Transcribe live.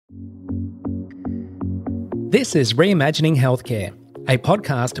This is Reimagining Healthcare, a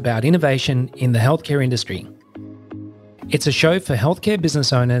podcast about innovation in the healthcare industry. It's a show for healthcare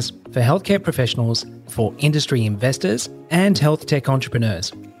business owners, for healthcare professionals, for industry investors, and health tech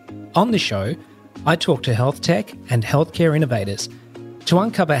entrepreneurs. On the show, I talk to health tech and healthcare innovators to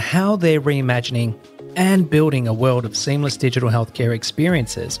uncover how they're reimagining and building a world of seamless digital healthcare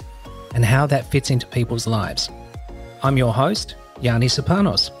experiences and how that fits into people's lives. I'm your host, Yanni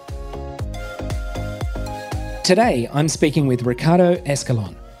Sopanos. Today, I'm speaking with Ricardo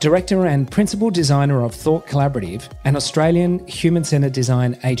Escalon, Director and Principal Designer of Thought Collaborative, an Australian human-centred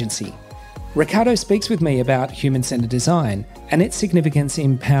design agency. Ricardo speaks with me about human-centred design and its significance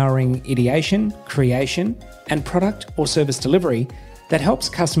in powering ideation, creation, and product or service delivery that helps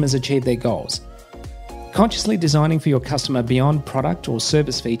customers achieve their goals. Consciously designing for your customer beyond product or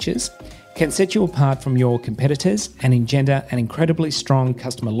service features can set you apart from your competitors and engender an incredibly strong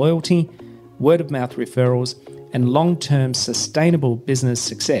customer loyalty, word-of-mouth referrals, and long-term sustainable business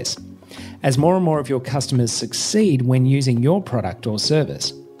success, as more and more of your customers succeed when using your product or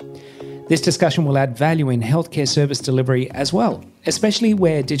service. This discussion will add value in healthcare service delivery as well, especially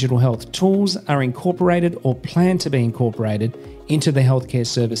where digital health tools are incorporated or plan to be incorporated into the healthcare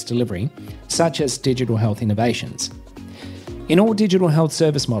service delivery, such as digital health innovations. In all digital health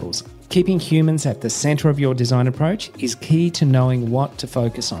service models, keeping humans at the centre of your design approach is key to knowing what to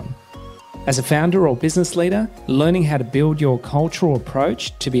focus on. As a founder or business leader, learning how to build your cultural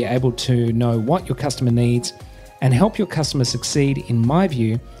approach to be able to know what your customer needs and help your customer succeed, in my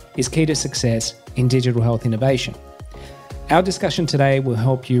view, is key to success in digital health innovation. Our discussion today will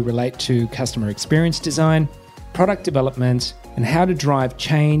help you relate to customer experience design, product development, and how to drive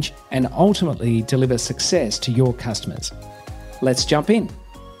change and ultimately deliver success to your customers. Let's jump in.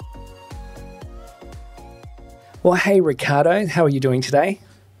 Well, hey, Ricardo, how are you doing today?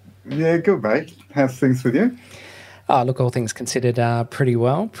 Yeah, good, mate. How's things with you? Look, all things considered, pretty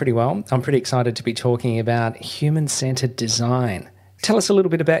well. I'm pretty excited to be talking about human-centred design. Tell us a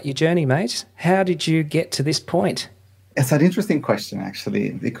little bit about your journey, mate. How did you get to this point? It's an interesting question,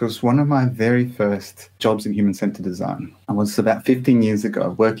 actually, because one of my very first jobs in human-centred design was about 15 years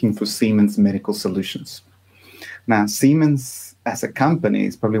ago, working for Siemens Medical Solutions. Now, Siemens as a company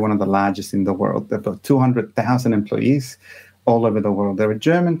is probably one of the largest in the world. They've got 200,000 employees all over the world. They're a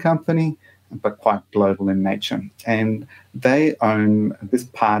German company, but quite global in nature. And they own this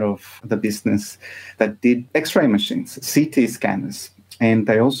part of the business that did X-ray machines, CT scanners. And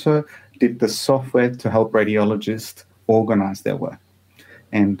they also did the software to help radiologists organize their work.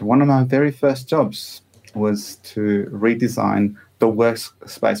 And one of my very first jobs was to redesign the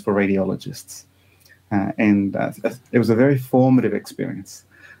workspace for radiologists. It was a very formative experience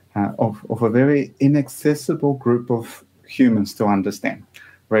of a very inaccessible group of humans to understand,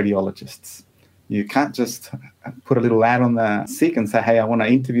 radiologists. You can't just put a little ad on the SIG and say, hey, I want to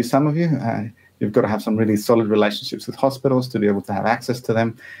interview some of you. You've got to have some really solid relationships with hospitals to be able to have access to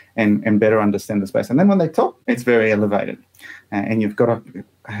them and better understand the space. And then when they talk, it's very elevated. And you've got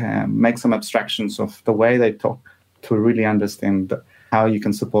to make some abstractions of the way they talk to really understand how you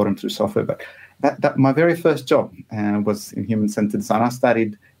can support them through software. But that my very first job was in human-centered design. I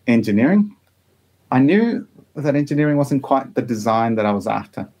studied engineering. I knew that engineering wasn't quite the design that I was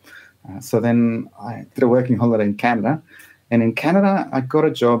after. So then I did a working holiday in Canada. And in Canada, I got a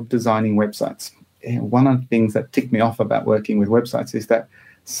job designing websites. And one of the things that ticked me off about working with websites is that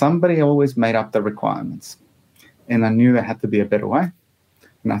somebody always made up the requirements. And I knew there had to be a better way.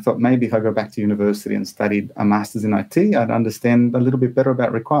 And I thought maybe if I go back to university and studied a master's in IT, I'd understand a little bit better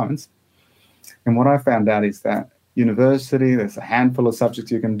about requirements. And what I found out is that university, there's a handful of subjects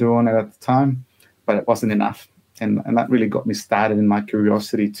you can do on it at the time, but it wasn't enough. And that really got me started in my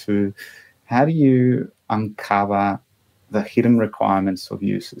curiosity to how do you uncover the hidden requirements of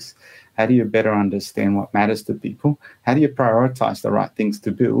users? How do you better understand what matters to people? How do you prioritize the right things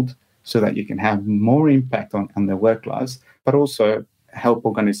to build so that you can have more impact on their work lives, but also help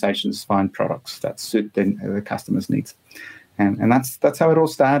organizations find products that suit their customers' needs? And that's how it all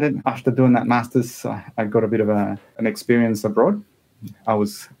started. After doing that master's, I got a bit of an experience abroad. I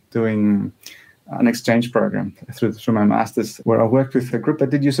was doing an exchange program through my master's where I worked with a group that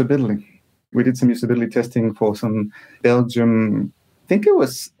did usability. We did some usability testing for some Belgium, I think it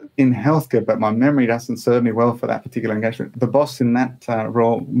was in healthcare, but my memory doesn't serve me well for that particular engagement. The boss in that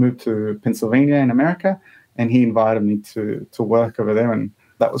role moved to Pennsylvania in America, and he invited me to work over there. And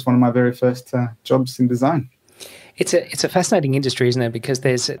that was one of my very first jobs in design. It's a fascinating industry, isn't it? Because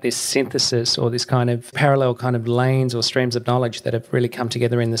there's this synthesis or this kind of parallel kind of lanes or streams of knowledge that have really come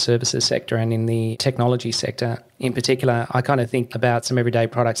together in the services sector and in the technology sector. In particular, I kind of think about some everyday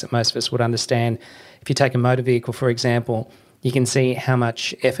products that most of us would understand. If you take a motor vehicle, for example, you can see how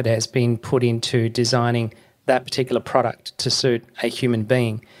much effort has been put into designing that particular product to suit a human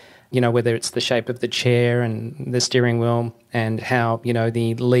being. Whether it's the shape of the chair and the steering wheel and how,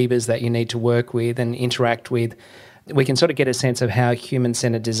 the levers that you need to work with and interact with, we can sort of get a sense of how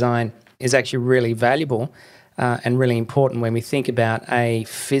human-centered design is actually really valuable and really important when we think about a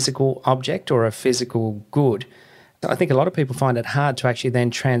physical object or a physical good. I think a lot of people find it hard to actually then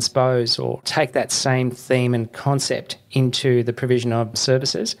transpose or take that same theme and concept into the provision of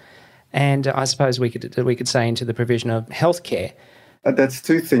services. And I suppose we could say into the provision of healthcare. That's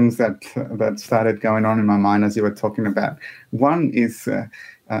two things that started going on in my mind as you were talking about. One is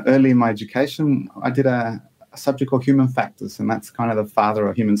early in my education, I did a subject called human factors, and that's kind of the father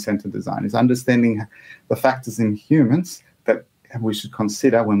of human-centered design, is understanding the factors in humans that we should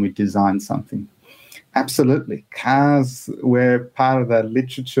consider when we design something. Absolutely. Cars were part of the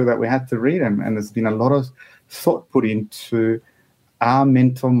literature that we had to read, and there's been a lot of thought put into our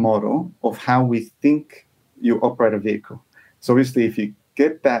mental model of how we think you operate a vehicle. So obviously, if you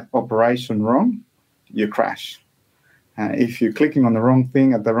get that operation wrong, you crash. If you're clicking on the wrong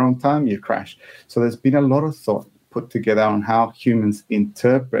thing at the wrong time, you crash. So there's been a lot of thought put together on how humans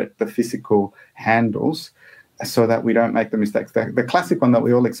interpret the physical handles so that we don't make the mistakes. The classic one that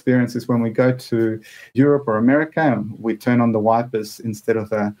we all experience is when we go to Europe or America and we turn on the wipers instead of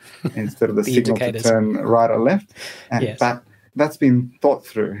the signal to turn right or left. Yes. But that's been thought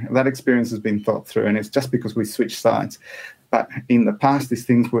through. That experience has been thought through, and it's just because we switch sides. But in the past, these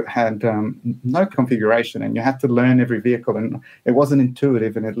things had no configuration, and you had to learn every vehicle, and it wasn't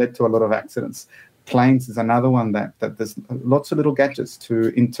intuitive, and it led to a lot of accidents. Planes is another one that there's lots of little gadgets to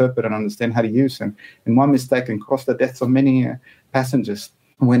interpret and understand how to use, and one mistake can cost the deaths of many passengers.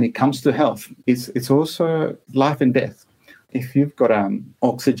 When it comes to health, it's also life and death. If you've got an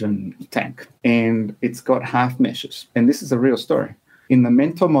oxygen tank and it's got half meshes, and this is a real story, in the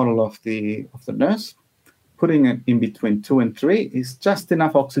mental model of the nurse, putting it in between 2 and 3 is just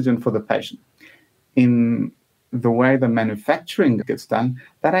enough oxygen for the patient. In the way the manufacturing gets done,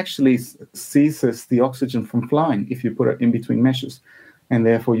 that actually ceases the oxygen from flowing if you put it in between meshes. And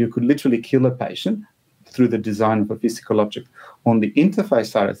therefore, you could literally kill a patient through the design of a physical object. On the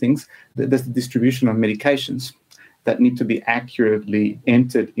interface side of things, there's the distribution of medications that need to be accurately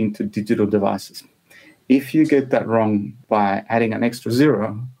entered into digital devices. If you get that wrong by adding an extra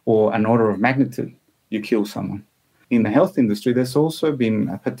zero or an order of magnitude, you kill someone. In the health industry, there's also been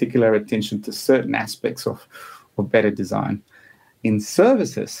a particular attention to certain aspects of better design. In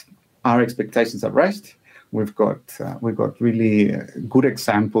services, our expectations are raised. We've got really good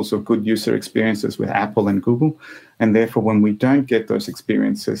examples of good user experiences with Apple and Google, and therefore, when we don't get those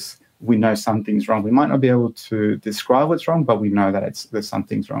experiences, we know something's wrong. We might not be able to describe what's wrong, but we know that there's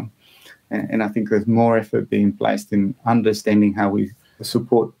something's wrong. And I think there's more effort being placed in understanding how we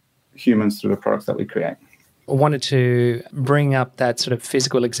support humans through the products that we create. I wanted to bring up that sort of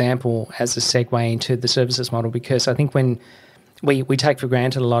physical example as a segue into the services model, because I think when we take for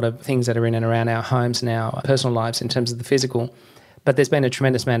granted a lot of things that are in and around our homes and our personal lives in terms of the physical, but there's been a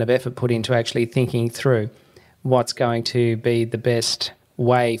tremendous amount of effort put into actually thinking through what's going to be the best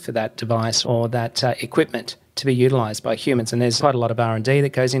way for that device or that equipment to be utilised by humans. And there's quite a lot of R&D that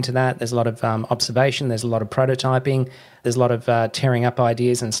goes into that. There's a lot of observation. There's a lot of prototyping. There's a lot of tearing up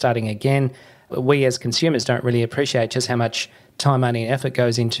ideas and starting again. We as consumers don't really appreciate just how much time, money and effort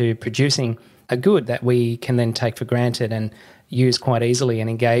goes into producing a good that we can then take for granted and use quite easily and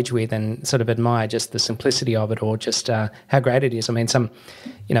engage with and sort of admire just the simplicity of it or just how great it is. I mean,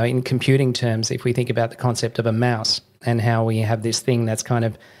 in computing terms, if we think about the concept of a mouse and how we have this thing that's kind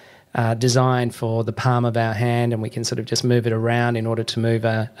of designed for the palm of our hand, and we can sort of just move it around in order to move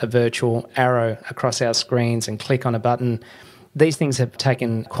a virtual arrow across our screens and click on a button. These things have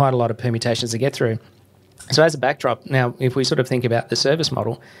taken quite a lot of permutations to get through. So as a backdrop, now, if we sort of think about the service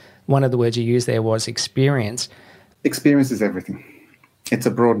model, one of the words you used there was experience. Experience is everything. It's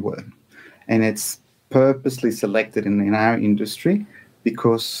a broad word, and it's purposely selected in our industry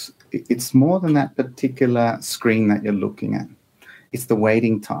because it's more than that particular screen that you're looking at. It's the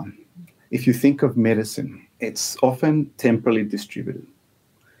waiting time. If you think of medicine, it's often temporally distributed.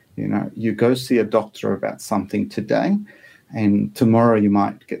 You go see a doctor about something today, and tomorrow you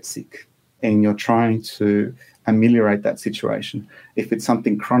might get sick, and you're trying to ameliorate that situation. If it's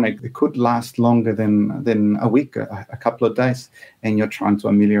something chronic, it could last longer than a week, a couple of days, and you're trying to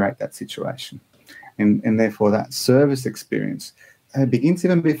ameliorate that situation. And therefore, that service experience begins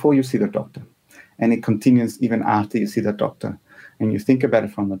even before you see the doctor, and it continues even after you see the doctor. And you think about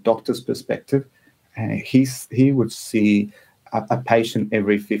it from the doctor's perspective, he would see a patient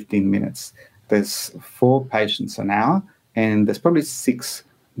every 15 minutes. There's 4 patients an hour, and there's probably 6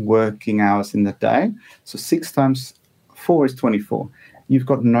 working hours in the day. So 6 times 4 is 24. You've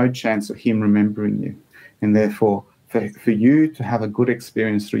got no chance of him remembering you. And therefore, for you to have a good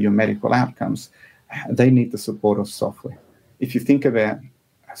experience through your medical outcomes, they need the support of software. If you think about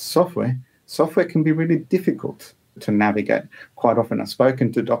software can be really difficult to navigate. Quite often I've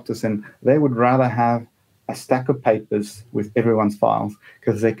spoken to doctors and they would rather have a stack of papers with everyone's files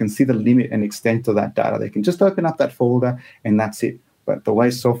because they can see the limit and extent of that data. They can just open up that folder and that's it. But the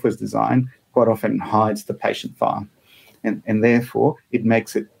way software is designed quite often hides the patient file. And therefore, it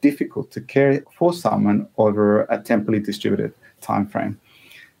makes it difficult to care for someone over a temporally distributed time frame.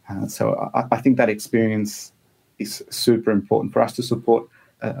 So I think that experience is super important for us to support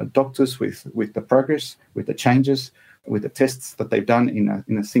doctors with the progress, with the changes, with the tests that they've done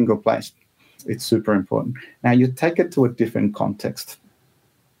in a single place. It's super important. Now, you take it to a different context.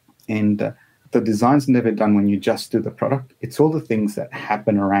 And the design's never done when you just do the product. It's all the things that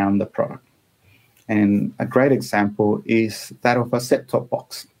happen around the product. And a great example is that of a set-top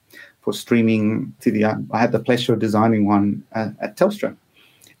box for streaming TV. I had the pleasure of designing one at Telstra.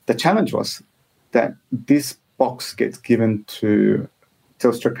 The challenge was that this box gets given to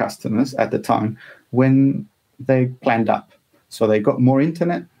Telstra customers at the time when they planned up. So they got more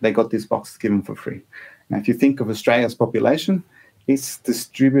internet, they got this box given for free. Now, if you think of Australia's population, it's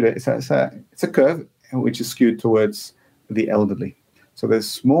distributed, it's a curve which is skewed towards the elderly. So there's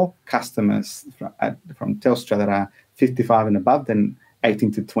small customers from Telstra that are 55 and above, then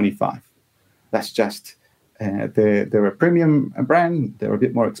 18 to 25. That's just, they're a premium brand, they're a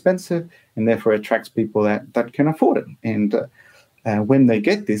bit more expensive, and therefore attracts people that can afford it. And when they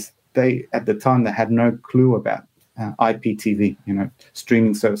get this, they, at the time, they had no clue about IPTV,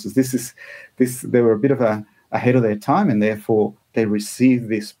 streaming services. They were a bit of ahead of their time, and therefore they received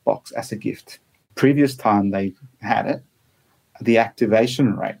this box as a gift. Previous time they had it, the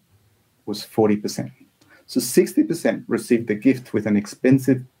activation rate was 40%. So 60% received the gift with an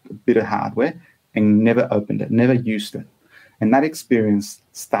expensive bit of hardware and never opened it, never used it. And that experience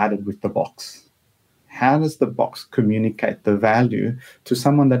started with the box. How does the box communicate the value to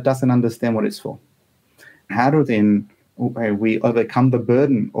someone that doesn't understand what it's for? How do then we overcome the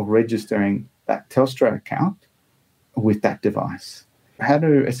burden of registering that Telstra account with that device? How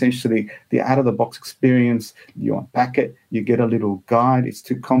do essentially the out-of-the-box experience, you unpack it, you get a little guide, it's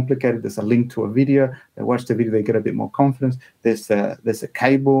too complicated, there's a link to a video, they watch the video, they get a bit more confidence, there's a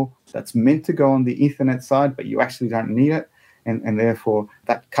cable that's meant to go on the Ethernet side, but you actually don't need it, and therefore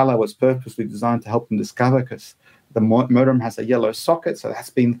that color was purposely designed to help them discover because the modem has a yellow socket, so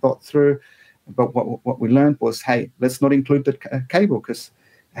that's been thought through. But what we learned was, hey, let's not include the cable because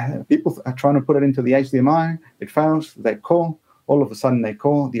people are trying to put it into the HDMI, it fails, they call. All of a sudden they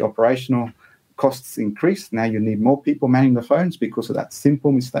call, the operational costs increase. Now you need more people manning the phones because of that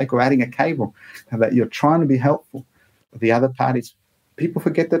simple mistake of adding a cable, and that you're trying to be helpful. The other part is people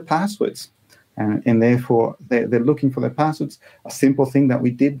forget their passwords, and therefore they're looking for their passwords. A simple thing that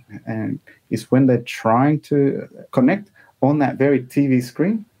we did is when they're trying to connect on that very TV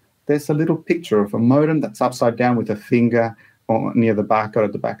screen, there's a little picture of a modem that's upside down with a finger near the barcode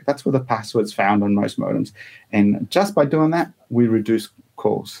at the back. That's where the password's found on most modems. And just by doing that, we reduce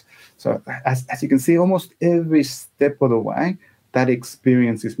calls. So as you can see, almost every step of the way, that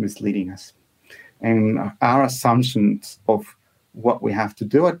experience is misleading us. And our assumptions of what we have to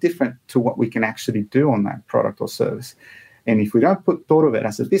do are different to what we can actually do on that product or service. And if we don't put thought of it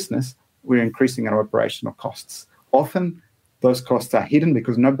as a business, we're increasing our operational costs. Often, those costs are hidden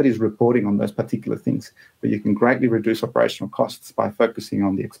because nobody's reporting on those particular things. But you can greatly reduce operational costs by focusing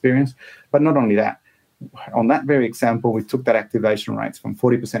on the experience. But not only that, on that very example, we took that activation rates from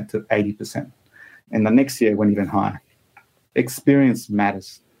 40% to 80%. And the next year went even higher. Experience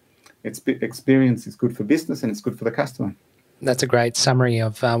matters. Experience is good for business and it's good for the customer. That's a great summary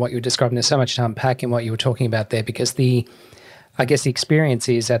of what you were describing. There's so much to unpack in what you were talking about there because the experience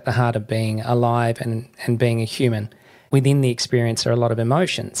is at the heart of being alive and being a human. Within the experience are a lot of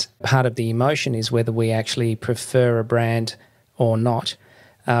emotions. Part of the emotion is whether we actually prefer a brand or not,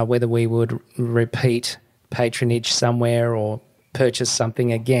 whether we would repeat patronage somewhere or purchase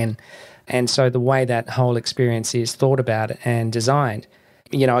something again. And so the way that whole experience is thought about and designed,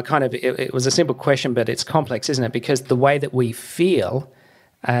 it was a simple question, but it's complex, isn't it? Because the way that we feel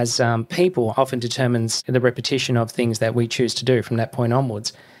as people often determines the repetition of things that we choose to do from that point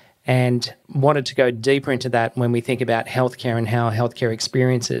onwards. and wanted to go deeper into that when we think about healthcare and how healthcare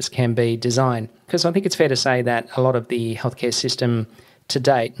experiences can be designed. Because I think it's fair to say that a lot of the healthcare system to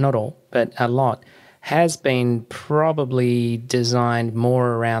date, not all, but a lot, has been probably designed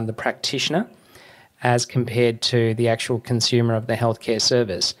more around the practitioner as compared to the actual consumer of the healthcare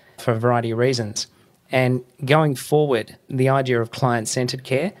service for a variety of reasons. And going forward, the idea of client-centred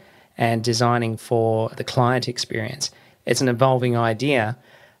care and designing for the client experience, it's an evolving idea.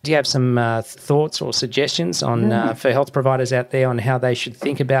 Do you have some thoughts or suggestions on for health providers out there on how they should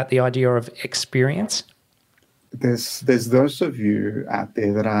think about the idea of experience? There's those of you out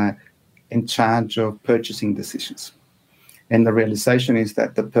there that are in charge of purchasing decisions. And the realization is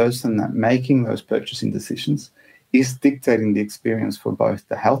that the person that making those purchasing decisions is dictating the experience for both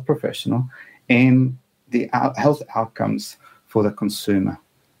the health professional and the health outcomes for the consumer,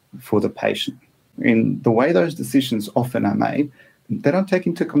 for the patient. In the way those decisions often are made, they don't take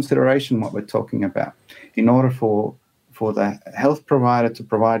into consideration what we're talking about. In order for the health provider to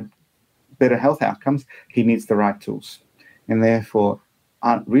provide better health outcomes, he needs the right tools. And therefore,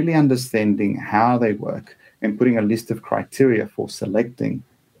 really understanding how they work and putting a list of criteria for selecting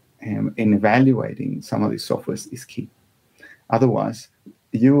and evaluating some of these softwares is key. Otherwise,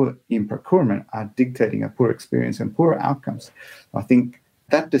 you in procurement are dictating a poor experience and poor outcomes. I think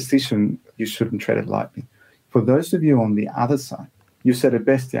that decision, you shouldn't tread it lightly. For those of you on the other side, you said it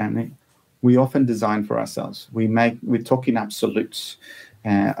best, Yanni, we often design for ourselves. We're talking absolutes.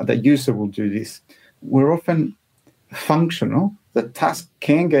 The user will do this. We're often functional. The task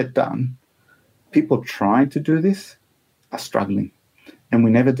can get done. People trying to do this are struggling, and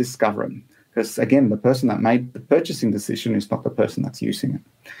we never discover it. Because again, the person that made the purchasing decision is not the person that's using it.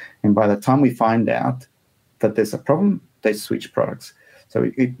 And by the time we find out that there's a problem, they switch products. So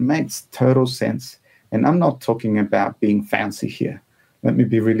it makes total sense. And I'm not talking about being fancy here. Let me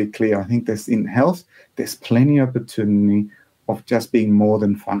be really clear. I think in health, there's plenty of opportunity of just being more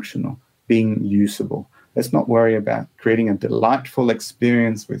than functional, being usable. Let's not worry about creating a delightful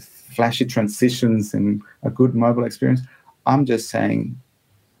experience with flashy transitions and a good mobile experience. I'm just saying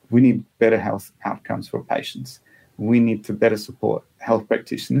we need better health outcomes for patients. We need to better support health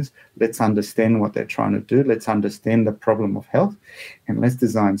practitioners. Let's understand what they're trying to do. Let's understand the problem of health, and let's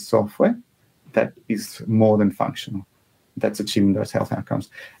design software that is more than functional, that's achieving those health outcomes.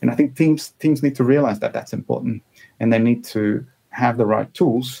 And I think teams need to realize that that's important, and they need to have the right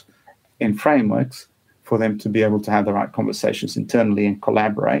tools and frameworks for them to be able to have the right conversations internally and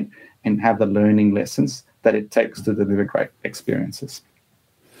collaborate and have the learning lessons that it takes to deliver great experiences.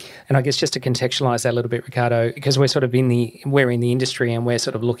 And I guess just to contextualize that a little bit, Ricardo, because we're sort of in the industry and we're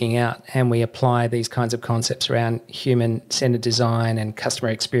sort of looking out and we apply these kinds of concepts around human-centered design and customer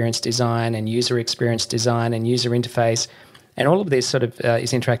experience design and user experience design and user interface, and all of this sort of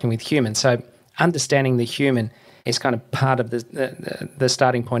is interacting with humans. So understanding the human is kind of part of the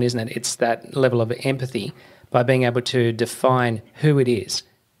starting point, isn't it? It's that level of empathy by being able to define who it is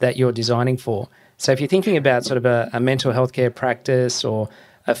that you're designing for. So if you're thinking about sort of a mental health care practice or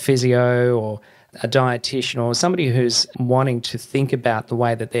a physio or a dietitian or somebody who's wanting to think about the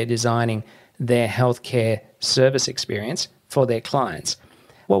way that they're designing their healthcare service experience for their clients,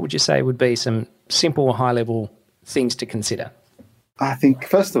 what would you say would be some simple high-level things to consider? I think,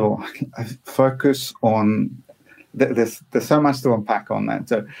 first of all, focus on there's so much to unpack on that.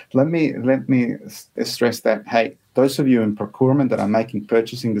 So let me stress that, hey, those of you in procurement that are making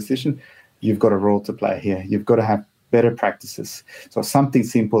purchasing decisions, you've got a role to play here. You've got to have better practices. So something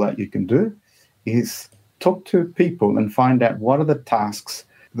simple that you can do is talk to people and find out what are the tasks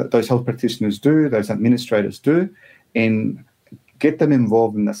that those health practitioners do, those administrators do, and get them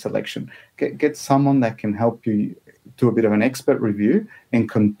involved in the selection. Get someone that can help you do a bit of an expert review and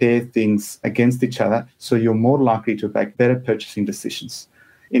compare things against each other, so you're more likely to make better purchasing decisions.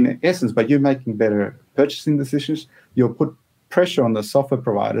 In essence, by you making better purchasing decisions, you'll put pressure on the software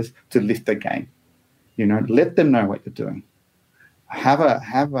providers to lift their game. Let them know what you're doing. Have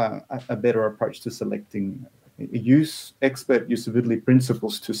a better approach to selecting. Use expert usability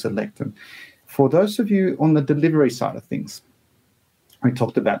principles to select them. For those of you on the delivery side of things, we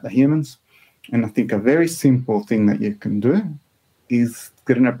talked about the humans, and I think a very simple thing that you can do is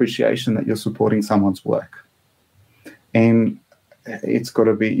get an appreciation that you're supporting someone's work. And it's got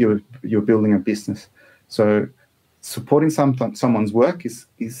to be you're building a business. So supporting someone's work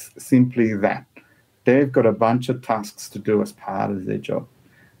is simply that. They've got a bunch of tasks to do as part of their job.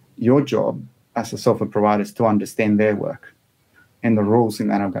 Your job as a software provider is to understand their work and the rules in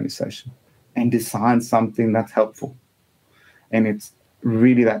that organization and design something that's helpful. And it's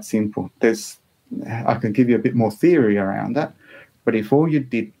really that simple. I can give you a bit more theory around that, but if all you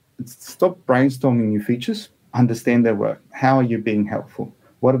did stop brainstorming new features, understand their work. How are you being helpful?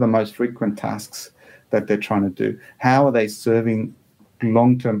 What are the most frequent tasks that they're trying to do? How are they serving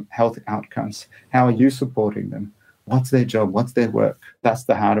long-term health outcomes? How are you supporting them? What's their job? What's their work? That's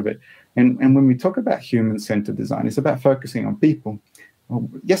the heart of it. And when we talk about human-centered design, it's about focusing on people. Well,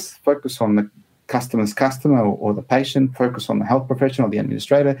 yes, focus on the customer's customer or the patient, focus on the health professional, the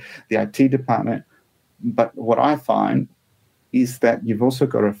administrator, the IT department. But what I find is that you've also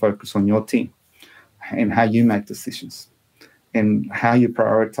got to focus on your team and how you make decisions and how you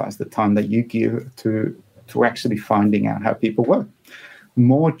prioritize the time that you give to actually finding out how people work.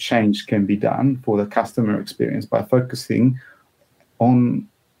 More change can be done for the customer experience by focusing on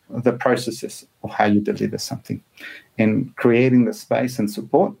the processes of how you deliver something and creating the space and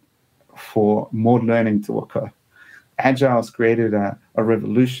support for more learning to occur. Agile has created a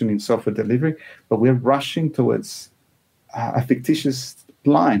revolution in software delivery, but we're rushing towards a fictitious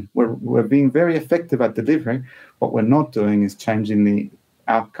line. We're being very effective at delivering. What we're not doing is changing the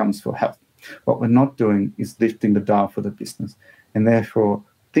outcomes for health. What we're not doing is lifting the dial for the business. And therefore,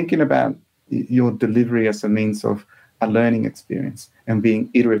 thinking about your delivery as a means of a learning experience and being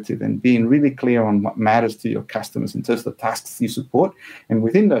iterative and being really clear on what matters to your customers in terms of the tasks you support. And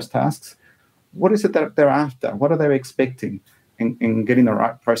within those tasks, what is it that they're after? What are they expecting? And getting the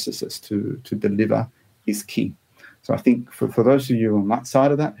right processes to deliver is key. So I think for those of you on that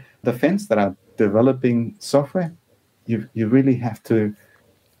side of the fence that are developing software, you really have to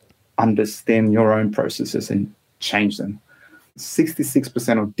understand your own processes and change them.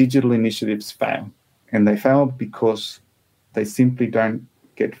 66% of digital initiatives fail, and they fail because they simply don't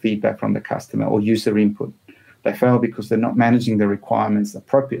get feedback from the customer or user input. They fail because they're not managing the requirements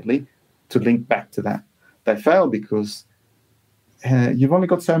appropriately to link back to that. They fail because you've only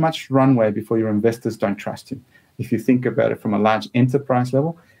got so much runway before your investors don't trust you. If you think about it from a large enterprise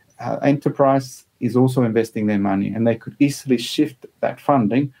level, enterprise is also investing their money, and they could easily shift that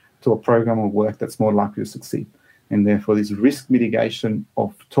funding to a program of work that's more likely to succeed. And therefore, this risk mitigation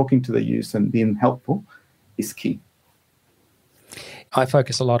of talking to the user and being helpful is key. I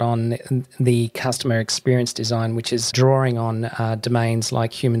focus a lot on the customer experience design, which is drawing on domains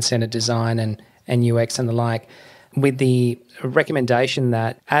like human-centered design and UX and the like, with the recommendation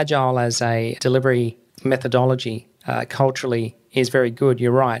that Agile as a delivery methodology culturally is very good.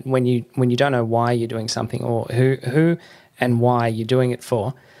 You're right. When you don't know why you're doing something or who and why you're doing it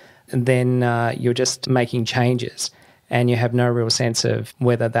for, then you're just making changes and you have no real sense of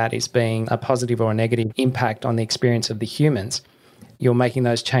whether that is being a positive or a negative impact on the experience of the humans. You're making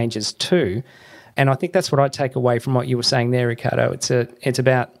those changes too. And I think that's what I take away from what you were saying there, Ricardo. It's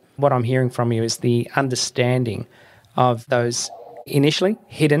about what I'm hearing from you is the understanding of those initially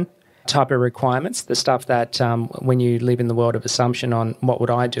hidden type of requirements, the stuff that when you live in the world of assumption on what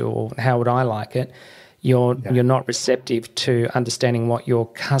would I do or how would I like it, you're not receptive to understanding what your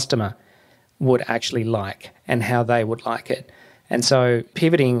customer would actually like and how they would like it. And so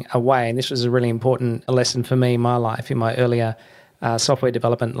pivoting away, and this was a really important lesson for me in my life, in my earlier software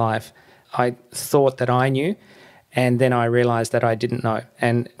development life, I thought that I knew, and then I realized that I didn't know.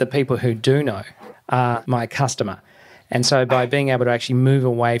 And the people who do know are my customer. And so by being able to actually move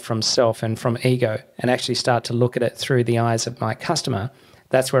away from self and from ego and actually start to look at it through the eyes of my customer,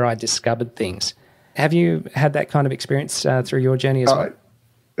 that's where I discovered things. Have you had that kind of experience through your journey as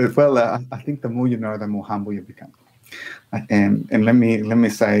well? I think the more you know, the more humble you become. And let me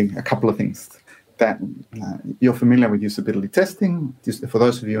say a couple of things. That you're familiar with usability testing. Just for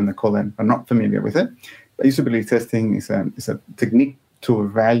those of you on the call that are not familiar with it, usability testing is a technique to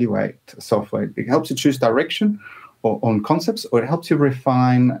evaluate software. It helps you choose direction or on concepts, or it helps you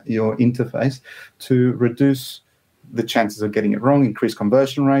refine your interface to reduce the chances of getting it wrong, increase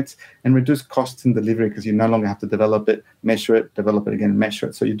conversion rates, and reduce costs in delivery because you no longer have to develop it, measure it, develop it again, measure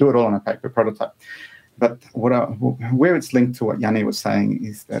it. So you do it all on a paper prototype. But where it's linked to what Yanni was saying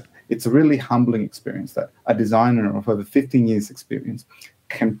is that it's a really humbling experience that a designer of over 15 years experience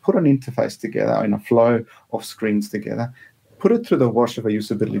can put an interface together in a flow of screens together, put it through the wash of a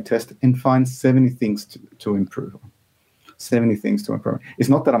usability test, and find 70 things to improve on. 70 things to improve. It's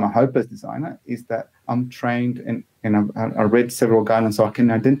not that I'm a hopeless designer, it's that I'm trained and I read several guidelines so I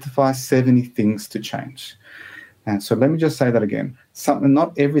can identify 70 things to change. And so let me just say that again.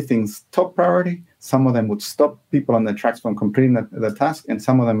 Not everything's top priority. Some of them would stop people on their tracks from completing the task, and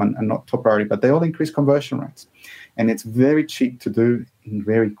some of them are not top priority, but they all increase conversion rates. And it's very cheap to do and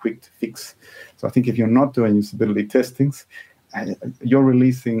very quick to fix. So I think if you're not doing usability testings, you're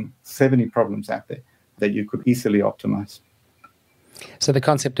releasing 70 problems out there that you could easily optimize. So the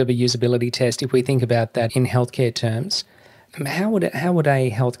concept of a usability test, if we think about that in healthcare terms, How would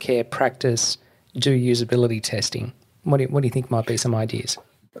a healthcare practice do usability testing? What do you think might be some ideas?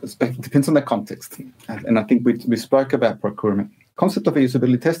 It depends on the context. And I think we spoke about procurement. Concept of a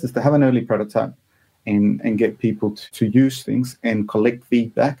usability test is to have an early prototype and get people to use things and collect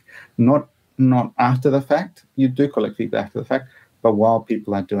feedback, not after the fact. You do collect feedback after the fact, but while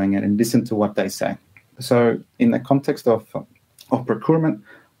people are doing it and listen to what they say. So in the context of procurement,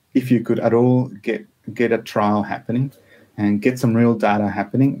 if you could at all get a trial happening and get some real data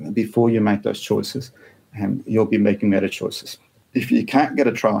happening before you make those choices, you'll be making better choices. If you can't get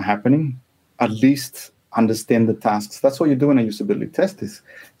a trial happening, at least understand the tasks. That's what you do in a usability test, is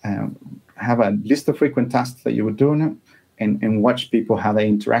have a list of frequent tasks that you would do in it, and watch people, how they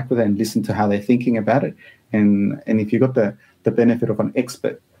interact with it, and listen to how they're thinking about it. And if you got the benefit of an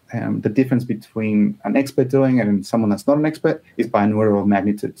expert, the difference between an expert doing it and someone that's not an expert is by an order of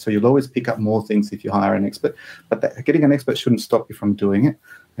magnitude. So you'll always pick up more things if you hire an expert, but getting an expert shouldn't stop you from doing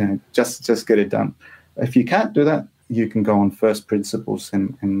it. Just get it done. If you can't do that, you can go on first principles,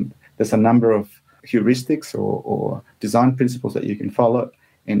 and there's a number of heuristics or design principles that you can follow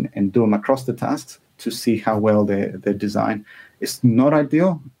and do them across the tasks to see how well they're designed. It's not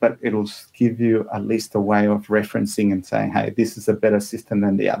ideal, but it'll give you at least a way of referencing and saying, hey, this is a better system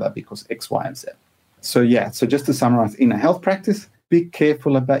than the other because X, Y, and Z. So just to summarize, in a health practice, be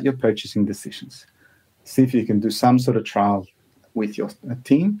careful about your purchasing decisions. See if you can do some sort of trial with your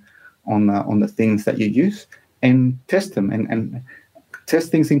team on the things that you use, and test them and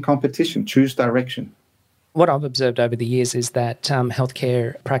test things in competition, choose direction. What I've observed over the years is that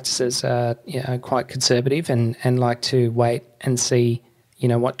healthcare practices are quite conservative and like to wait and see,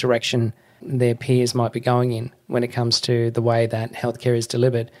 what direction their peers might be going in when it comes to the way that healthcare is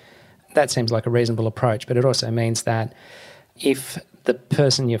delivered. That seems like a reasonable approach, but it also means that if the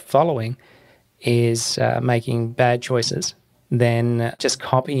person you're following is making bad choices, then just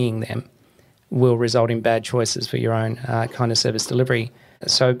copying them will result in bad choices for your own kind of service delivery.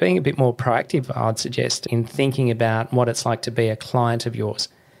 So being a bit more proactive, I'd suggest, in thinking about what it's like to be a client of yours,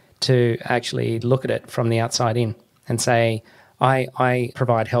 to actually look at it from the outside in and say, I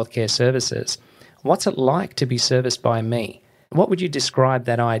provide healthcare services. What's it like to be serviced by me? What would you describe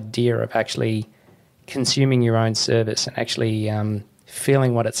that idea of actually consuming your own service and actually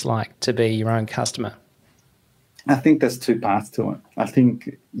feeling what it's like to be your own customer? I think there's two paths to it. I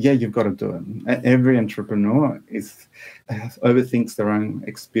think, you've got to do it. Every entrepreneur overthinks their own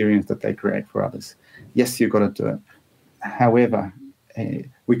experience that they create for others. Yes, you've got to do it. However,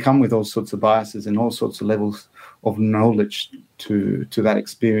 we come with all sorts of biases and all sorts of levels of knowledge to that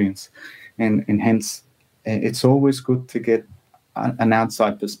experience. And hence, it's always good to get an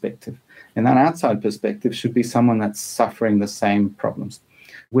outside perspective. And that outside perspective should be someone that's suffering the same problems.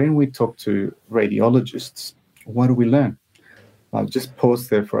 When we talk to radiologists, what do we learn? I'll just pause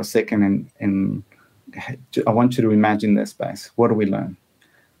there for a second and I want you to imagine their space. What do we learn?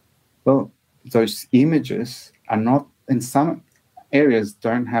 Well, those images are not, in some areas,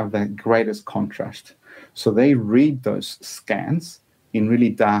 don't have the greatest contrast. So they read those scans in really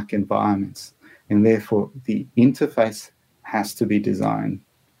dark environments. And therefore, the interface has to be designed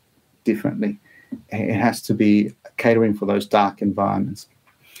differently. It has to be catering for those dark environments.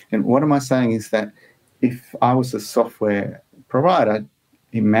 And what am I saying is that if I was a software provider,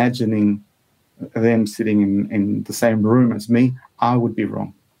 imagining them sitting in the same room as me, I would be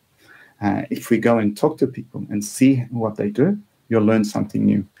wrong. If we go and talk to people and see what they do, you'll learn something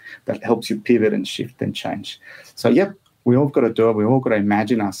new that helps you pivot and shift and change. So, we all got to do it. We all got to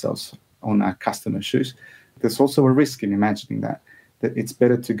imagine ourselves on our customer's shoes. There's also a risk in imagining that it's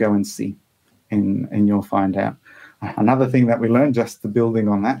better to go and see, and you'll find out. Another thing that we learned, just building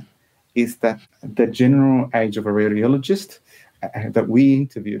on that, is that the general age of a radiologist that we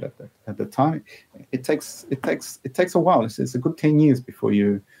interviewed at the time, it takes a while. It's a good 10 years before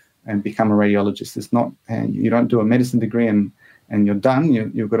you become a radiologist. It's not you don't do a medicine degree and you're done.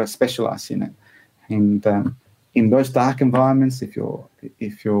 You've got to specialize in it. And in those dark environments, if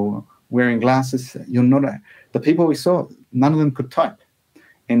you're wearing glasses, you're not the people we saw. None of them could type,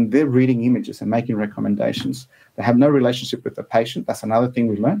 and they're reading images and making recommendations. They have no relationship with the patient. That's another thing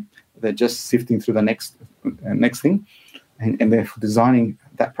we learned. They're just sifting through the next thing, and they're designing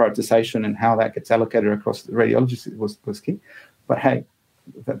that prioritization and how that gets allocated across the radiologists was key. But hey,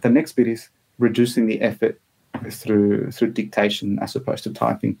 the next bit is reducing the effort through dictation as opposed to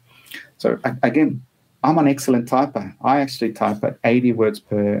typing. So again, I'm an excellent typer. I actually type at 80 words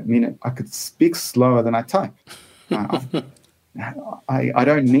per minute. I could speak slower than I type. I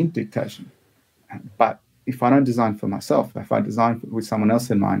don't need dictation, but if I don't design for myself, if I design with someone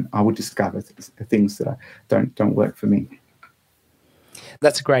else in mind, I would discover things that don't work for me.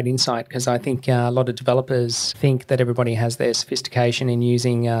 That's a great insight, because I think a lot of developers think that everybody has their sophistication in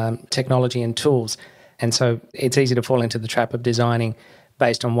using technology and tools. And so it's easy to fall into the trap of designing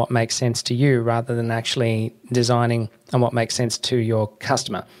based on what makes sense to you rather than actually designing on what makes sense to your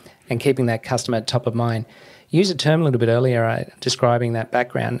customer and keeping that customer top of mind. You used a term a little bit earlier describing that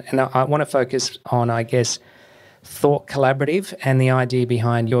background, and I want to focus on, I guess, Thought Collaborative and the idea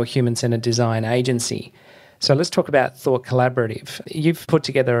behind your human-centered design agency. So let's talk about Thought Collaborative. You've put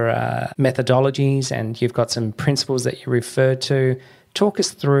together methodologies and you've got some principles that you refer to. Talk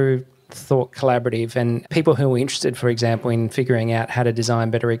us through Thought Collaborative and people who are interested, for example, in figuring out how to design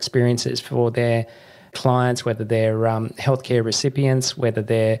better experiences for their clients, whether they're healthcare recipients, whether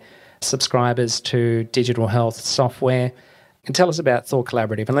they're subscribers to digital health software. And tell us about Thought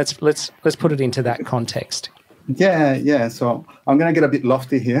Collaborative, and let's put it into that context. Yeah. So I'm going to get a bit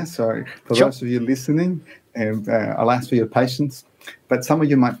lofty here. So for those of you listening, and I'll ask for your patience, but some of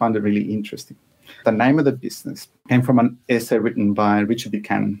you might find it really interesting. The name of the business came from an essay written by Richard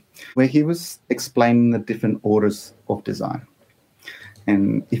Buchanan, where he was explaining the different orders of design.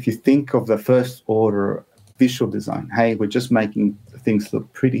 And if you think of the first order, visual design, hey, we're just making things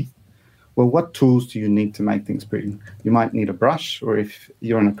look pretty. Well, what tools do you need to make things pretty? You might need a brush, or if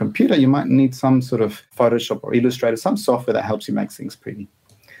you're on a computer, you might need some sort of Photoshop or Illustrator, some software that helps you make things pretty.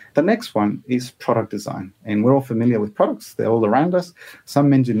 The next one is product design. And we're all familiar with products. They're all around us.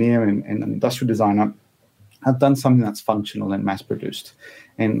 Some engineer and an industrial designer have done something that's functional and mass-produced.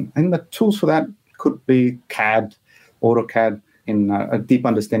 And the tools for that could be CAD, AutoCAD, and a deep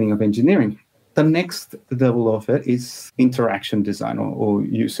understanding of engineering. The next level of it is interaction design or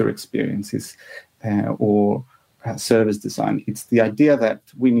user experiences or service design. It's the idea that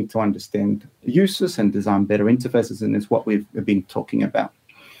we need to understand users and design better interfaces, and it's what we've been talking about.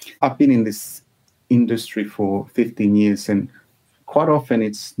 I've been in this industry for 15 years, and quite often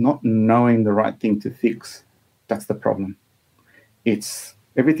it's not knowing the right thing to fix. That's the problem. It's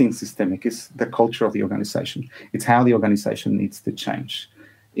everything systemic. It's the culture of the organization. It's how the organization needs to change.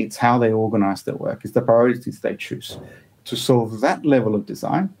 It's how they organize their work. It's the priorities they choose. To solve that level of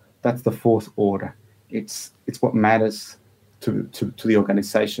design, that's the fourth order. It's what matters to the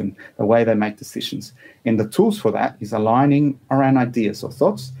organization, the way they make decisions. And the tools for that is aligning around ideas or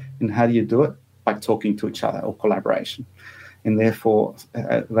thoughts. And how do you do it? By talking to each other or collaboration. And therefore,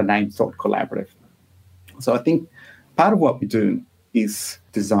 the name Thought Collaborative. So I think part of what we do is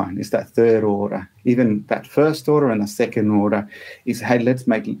design, is that third order. Even that first order and the second order is, hey, let's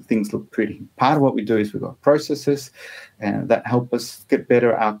make things look pretty. Part of what we do is we've got processes that help us get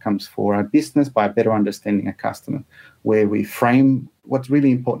better outcomes for our business by better understanding a customer, where we frame what's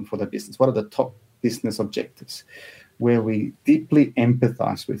really important for the business. What are the top business objectives? Where we deeply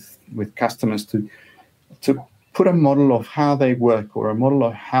empathize with customers to put a model of how they work or a model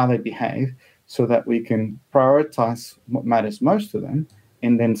of how they behave, so that we can prioritize what matters most to them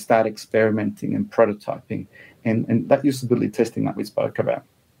and then start experimenting and prototyping and that usability testing that we spoke about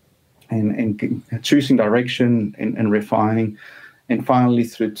and choosing direction and refining, and finally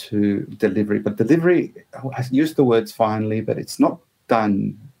through to delivery. But delivery, I use the words finally, but it's not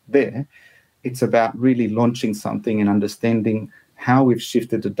done there. It's about really launching something and understanding how we've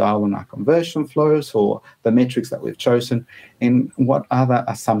shifted the dial on our conversion flows or the metrics that we've chosen, and what other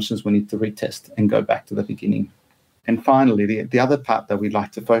assumptions we need to retest and go back to the beginning. And finally, the other part that we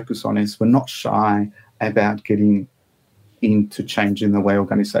like to focus on is we're not shy about getting into changing the way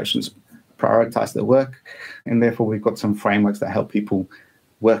organizations prioritize their work, and therefore we've got some frameworks that help people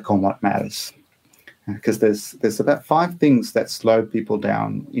work on what matters. Because there's about 5 things that slow people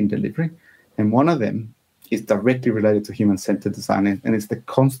down in delivery, and one of them is directly related to human-centered design, and it's the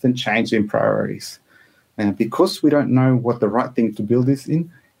constant change in priorities. And because we don't know what the right thing to build is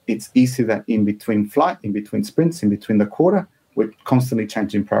in, it's easy that in between flight, in between sprints, in between the quarter, we're constantly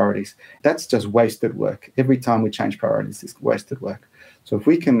changing priorities. That's just wasted work. Every time we change priorities, it's wasted work. So if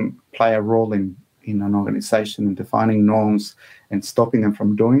we can play a role in an organization in defining norms and stopping them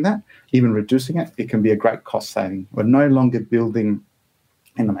from doing that, even reducing it, it can be a great cost saving. We're no longer building,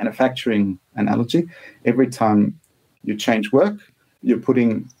 in the manufacturing analogy, every time you change work, you're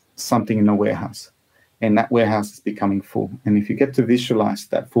putting something in a warehouse, and that warehouse is becoming full. And if you get to visualize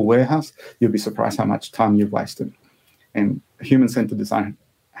that full warehouse, you'll be surprised how much time you've wasted. And human-centered design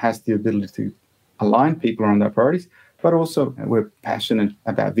has the ability to align people around their priorities, but also we're passionate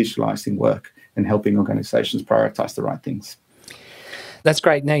about visualizing work and helping organizations prioritize the right things. That's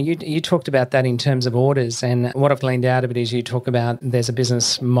great. Now, you talked about that in terms of orders, and what I've gleaned out of it is you talk about there's a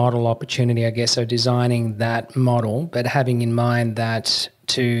business model opportunity, I guess, so designing that model, but having in mind that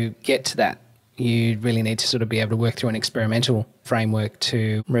to get to that, you really need to sort of be able to work through an experimental framework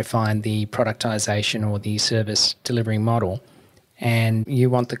to refine the productization or the service delivery model. And you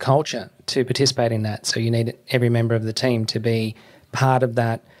want the culture to participate in that. So you need every member of the team to be part of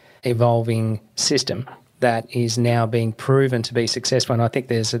that evolving system that is now being proven to be successful. And I think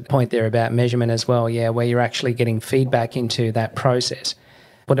there's a point there about measurement as well, where you're actually getting feedback into that process.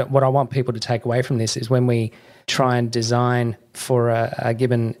 What I want people to take away from this is when we try and design for a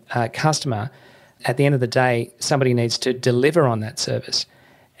given customer, at the end of the day, somebody needs to deliver on that service.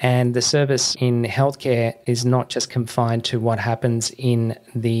 And the service in healthcare is not just confined to what happens in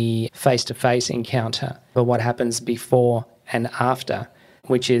the face-to-face encounter, but what happens before and after,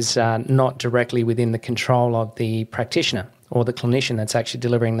 which is not directly within the control of the practitioner or the clinician that's actually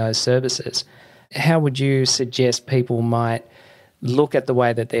delivering those services. How would you suggest people might look at the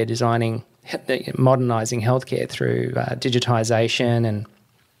way that they're designing, modernising healthcare through digitisation and,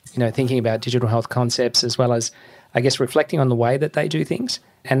 thinking about digital health concepts, as well as, I guess, reflecting on the way that they do things,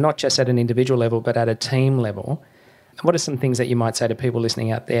 and not just at an individual level, but at a team level? What are some things that you might say to people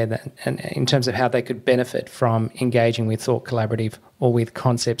listening out there that, and in terms of how they could benefit from engaging with Thought Collaborative or with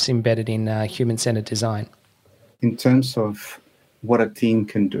concepts embedded in human-centered design? In terms of what a team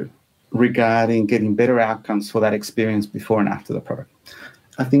can do regarding getting better outcomes for that experience before and after the product,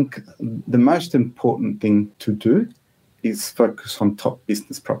 I think the most important thing to do is focus on top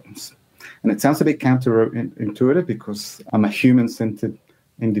business problems. And it sounds a bit counterintuitive because I'm a human-centered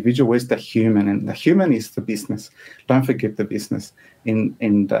individual. Where's the human? And the human is the business. Don't forget the business.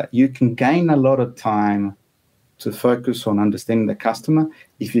 And you can gain a lot of time to focus on understanding the customer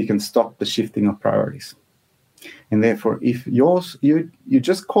if you can stop the shifting of priorities. And therefore, if you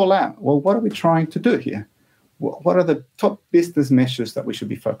just call out, well, what are we trying to do here? What are the top business measures that we should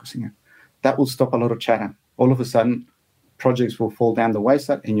be focusing on? That will stop a lot of chatter. All of a sudden, projects will fall down the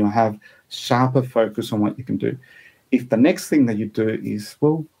wayside and you'll have sharper focus on what you can do. If the next thing that you do is,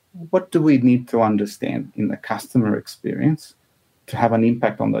 well, what do we need to understand in the customer experience to have an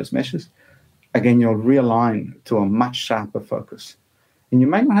impact on those measures? Again, you'll realign to a much sharper focus. And you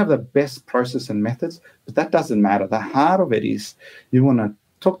may not have the best process and methods, but that doesn't matter. The heart of it is you want to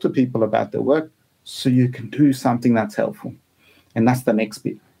talk to people about their work so you can do something that's helpful. And that's the next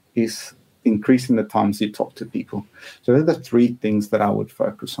bit, is increasing the times you talk to people. So they're the three things that I would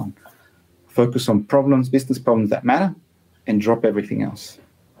focus on. Focus on problems, business problems that matter, and drop everything else.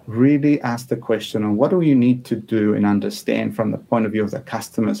 Really ask the question on what do you need to do and understand from the point of view of the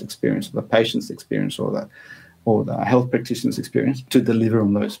customer's experience, or the patient's experience, or the health practitioner's experience to deliver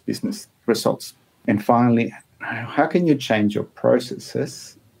on those business results. And finally, how can you change your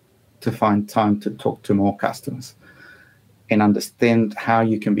processes to find time to talk to more customers and understand how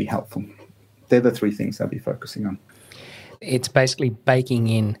you can be helpful? They're the three things I'll be focusing on. It's basically baking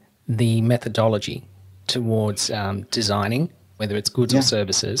in the methodology towards designing, whether it's goods or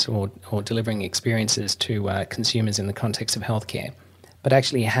services or delivering experiences to consumers in the context of healthcare, but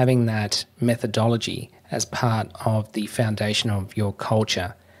actually having that methodology as part of the foundation of your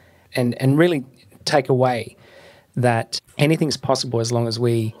culture and really take away that anything's possible as long as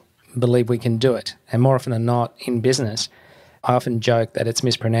we believe we can do it. And more often than not in business, I often joke that it's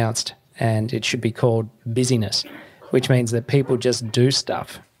mispronounced and it should be called busyness, which means that people just do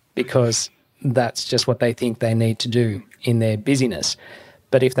stuff because that's just what they think they need to do in their busyness.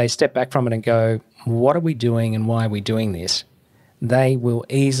 But if they step back from it and go, what are we doing and why are we doing this? They will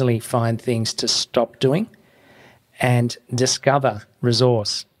easily find things to stop doing and discover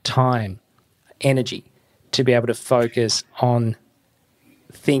resource, time, energy to be able to focus on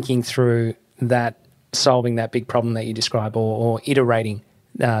thinking through that, solving that big problem that you describe, or iterating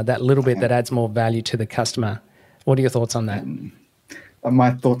that little bit that adds more value to the customer. What are your thoughts on that?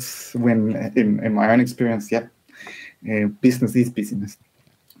 My thoughts when in my own experience, business is business.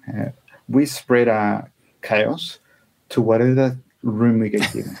 We spread our chaos to whatever room we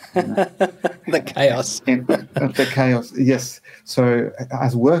get given. The chaos. And the chaos, yes. So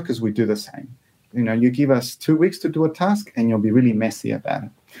as workers, we do the same. You give us 2 weeks to do a task and you'll be really messy about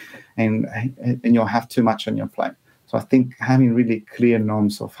it. And you'll have too much on your plate. So I think having really clear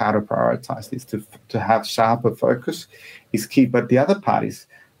norms of how to prioritize this, to have sharper focus is key. But the other part is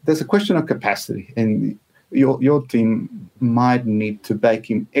there's a question of capacity. And your team might need to bake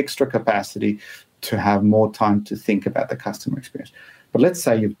in extra capacity to have more time to think about the customer experience. But let's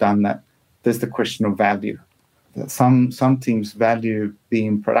say you've done that. There's the question of value. Some teams value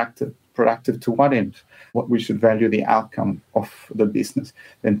being productive. Productive to what end? What we should value the outcome of the business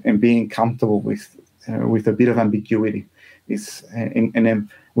and being comfortable with a bit of ambiguity is, and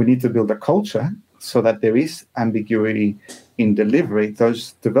then we need to build a culture so that there is ambiguity in delivery.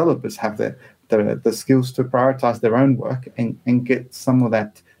 Those developers have the the skills to prioritize their own work and get some of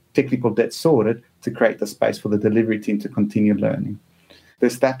that technical debt sorted to create the space for the delivery team to continue learning.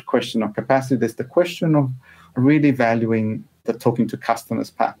 There's that question of capacity. There's the question of really valuing the talking to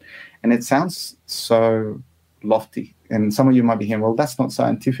customers part. And it sounds so lofty. And some of you might be hearing, well, that's not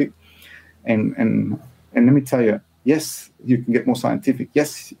scientific. And let me tell you, yes, you can get more scientific.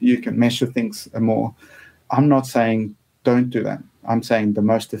 Yes, you can measure things more. I'm not saying don't do that. I'm saying the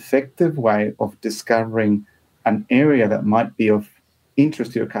most effective way of discovering an area that might be of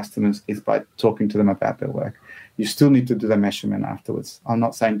interest to your customers is by talking to them about their work. You still need to do the measurement afterwards. I'm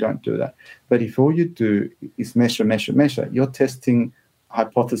not saying don't do that. But if all you do is measure, you're testing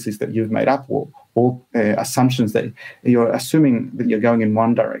hypotheses that you've made up or assumptions that you're assuming that you're going in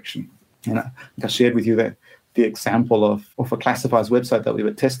one direction. And I shared with you the example of a classifieds website that we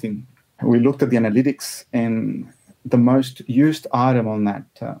were testing. We looked at the analytics, and the most used item on that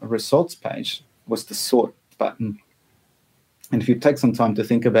results page was the sort button. And if you take some time to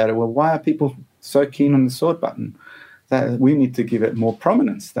think about it, well, why are people so keen on the sort button? That we need to give it more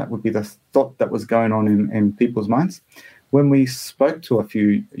prominence. That would be the thought that was going on in people's minds. When we spoke to a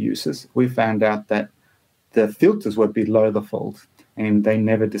few users, we found out that the filters were below the fold, and they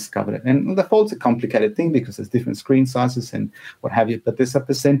never discovered it. And the fold's a complicated thing because there's different screen sizes and what have you, but there's a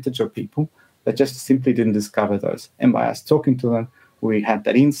percentage of people that just simply didn't discover those. And by us talking to them, we had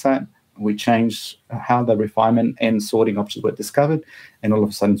that insight. We changed how the refinement and sorting options were discovered, and all of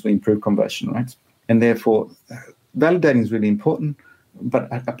a sudden we improved conversion rates. And therefore, validating is really important. But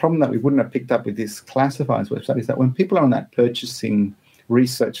a problem that we wouldn't have picked up with this classifieds website is that when people are on that purchasing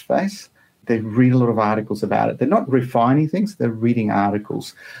research phase, they read a lot of articles about it. They're not refining things, they're reading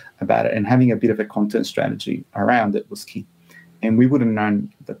articles about it, and having a bit of a content strategy around it was key. And we would have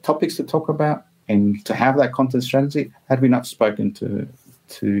known the topics to talk about and to have that content strategy had we not spoken to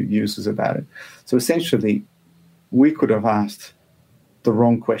users about it. So essentially, we could have asked the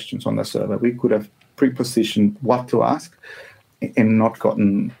wrong questions on the survey. We could have pre-positioned what to ask and not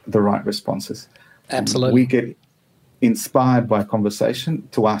gotten the right responses. Absolutely. We get inspired by conversation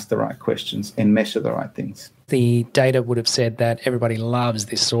to ask the right questions and measure the right things. The data would have said that everybody loves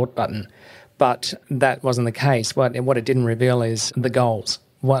this sort button, but that wasn't the case. What it didn't reveal is the goals.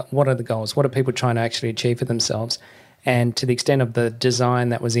 What are the goals? What are people trying to actually achieve for themselves? And to the extent of the design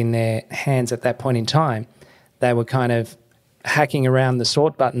that was in their hands at that point in time, they were kind of hacking around the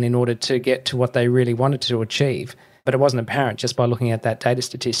sort button in order to get to what they really wanted to achieve. But it wasn't apparent just by looking at that data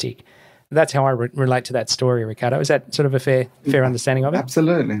statistic. That's how I relate to that story, Ricardo. Is that sort of a fair understanding of it?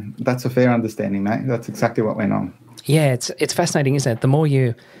 Absolutely. That's a fair understanding, mate. That's exactly what went on. Yeah, it's fascinating, isn't it? The more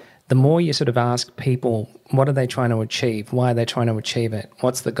you sort of ask people, what are they trying to achieve? Why are they trying to achieve it?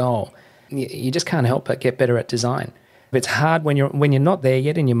 What's the goal? You just can't help but get better at design. It's hard when you're not there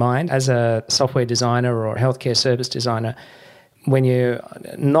yet in your mind as a software designer or a healthcare service designer, when you're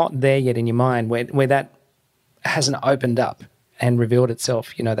not there yet in your mind where that hasn't opened up and revealed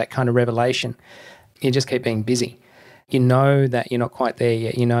itself, that kind of revelation. You just keep being busy. You know that you're not quite there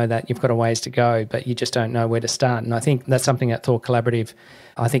yet. You know that you've got a ways to go, but you just don't know where to start. And I think that's something that Thought Collaborative,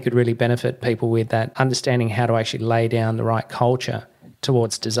 I think, could really benefit people with, that understanding how to actually lay down the right culture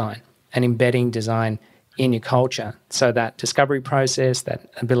towards design and embedding design in your culture, so that discovery process, that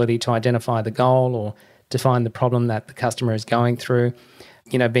ability to identify the goal or define the problem that the customer is going through,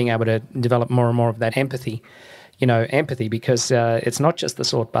 being able to develop more and more of that empathy, because it's not just the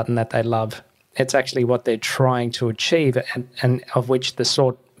sort button that they love. It's actually what they're trying to achieve, and of which the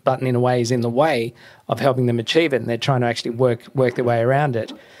sort button in a way is in the way of helping them achieve it, and they're trying to actually work their way around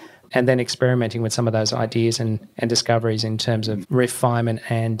it, and then experimenting with some of those ideas and discoveries in terms of refinement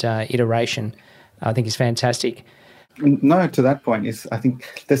and iteration, I think is fantastic. No, to that point is, I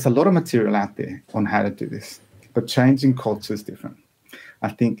think there's a lot of material out there on how to do this, but changing culture is different. I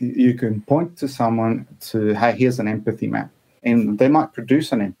think you can point to someone to, hey, here's an empathy map, and they might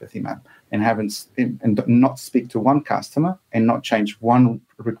produce an empathy map and not speak to one customer and not change one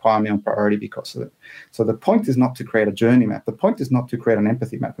requirement on priority because of it. So the point is not to create a journey map. The point is not to create an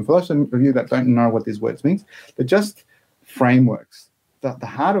empathy map. And for those of you that don't know what these words mean, they're just frameworks. The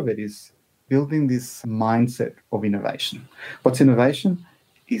heart of it is building this mindset of innovation. What's innovation?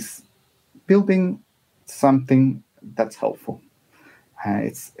 Is building something that's helpful.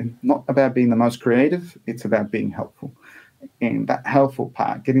 It's not about being the most creative, it's about being helpful. And that helpful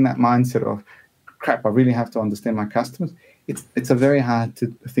part, getting that mindset of, crap, I really have to understand my customers, it's a very hard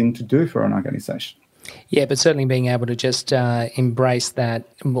thing to do for an organization. Yeah, but certainly being able to just embrace that,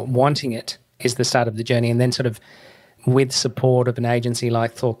 wanting it is the start of the journey, and then sort of with support of an agency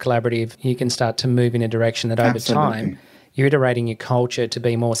like Thought Collaborative, you can start to move in a direction that over time You're iterating your culture to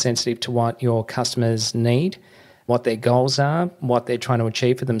be more sensitive to what your customers need, what their goals are, what they're trying to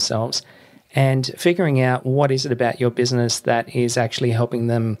achieve for themselves, and figuring out what is it about your business that is actually helping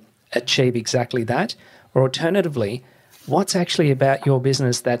them achieve exactly that, or alternatively, what's actually about your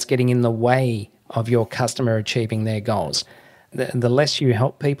business that's getting in the way of your customer achieving their goals. The less you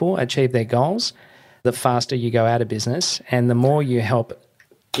help people achieve their goals, the faster you go out of business, and the more you help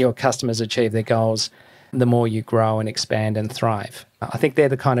your customers achieve their goals, the more you grow and expand and thrive. I think they're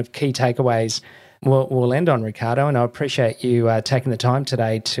the kind of key takeaways we'll end on, Ricardo, and I appreciate you taking the time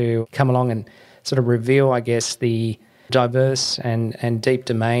today to come along and sort of reveal, I guess, the diverse and deep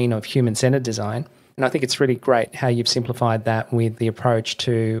domain of human-centered design. And I think it's really great how you've simplified that with the approach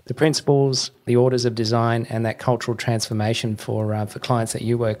to the principles, the orders of design, and that cultural transformation for clients that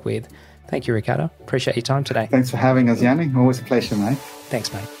you work with. Thank you, Ricardo. Appreciate your time today. Thanks for having us, Yanni. Always a pleasure, mate.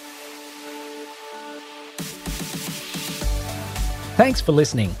 Thanks, mate. Thanks for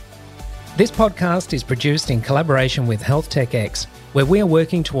listening. This podcast is produced in collaboration with HealthTechX, where we are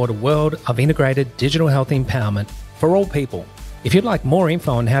working toward a world of integrated digital health empowerment for all people. If you'd like more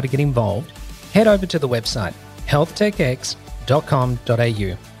info on how to get involved, head over to the website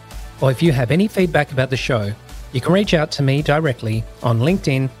healthtechx.com.au. Or if you have any feedback about the show, you can reach out to me directly on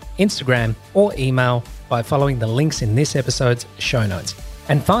LinkedIn, Instagram, or email by following the links in this episode's show notes.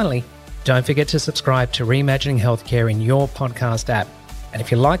 And finally, don't forget to subscribe to Reimagining Healthcare in your podcast app. And if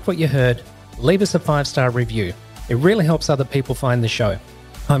you like what you heard, leave us a 5-star review. It really helps other people find the show.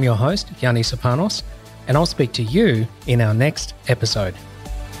 I'm your host, Yanni Sopanos, and I'll speak to you in our next episode.